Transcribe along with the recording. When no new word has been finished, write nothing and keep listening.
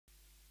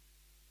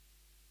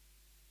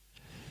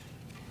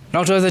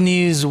Now to other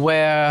news,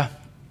 where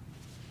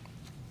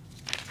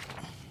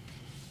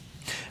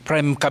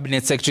Prime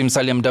Cabinet Secretary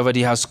Musalia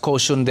Mudavadi has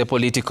cautioned the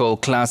political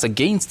class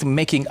against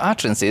making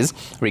utterances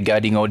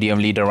regarding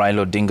ODM leader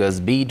Raila Odinga's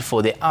bid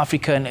for the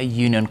African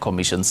Union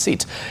Commission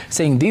seat,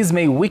 saying these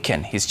may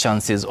weaken his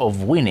chances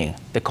of winning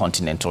the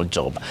continental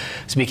job.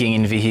 Speaking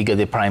in Vihiga,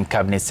 the Prime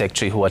Cabinet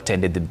Secretary, who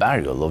attended the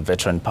burial of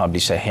veteran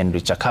publisher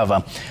Henry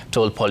Chakava,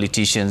 told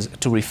politicians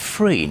to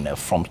refrain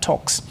from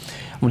talks.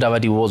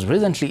 Mudavadi was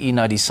recently in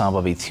Addis,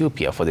 Ababa,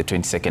 Ethiopia for the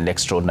 22nd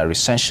extraordinary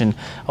session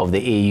of the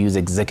AU's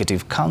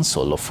Executive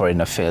Council of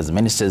Foreign Affairs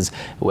Ministers,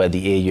 where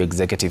the AU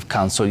Executive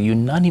Council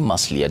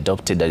unanimously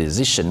adopted a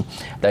decision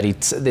that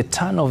it's the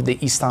turn of the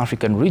East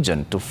African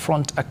region to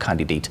front a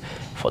candidate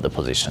for the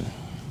position.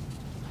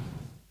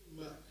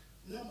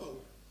 Number one,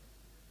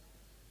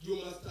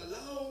 you must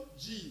allow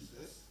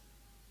Jesus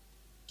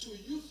to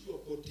use your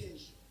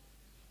potential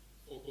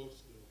for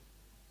God's glory.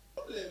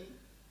 The problem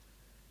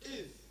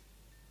is,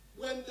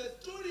 when the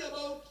story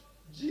about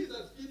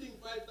Jesus feeding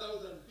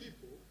 5,000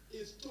 people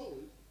is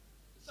told,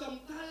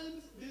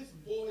 sometimes this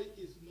boy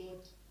is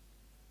not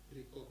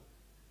recorded.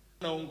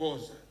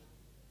 Naongoza.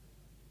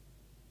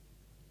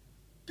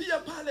 Pia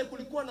pale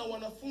kulikuwa na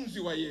wanafunzi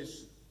wa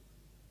Yesu.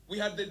 We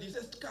had the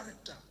dissessed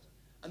character,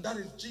 and that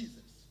is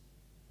Jesus.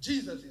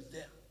 Jesus is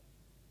there.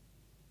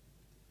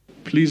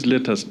 Please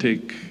let us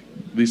take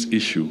this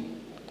issue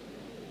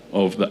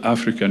of the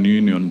African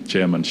Union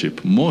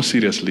chairmanship more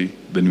seriously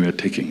than we are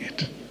taking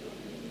it.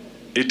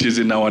 It is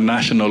in our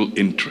national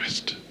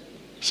interest.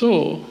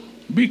 So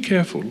be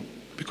careful,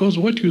 because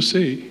what you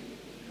say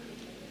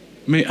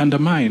may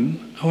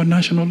undermine our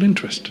national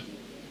interest.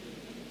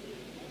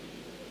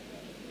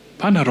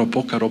 Pana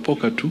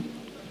ropoka tu,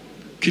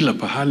 kila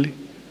pahali,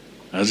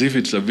 as if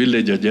it's a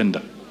village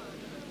agenda.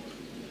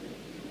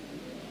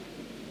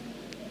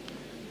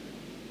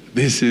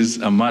 This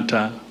is a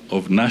matter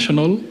of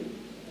national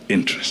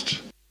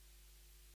interest.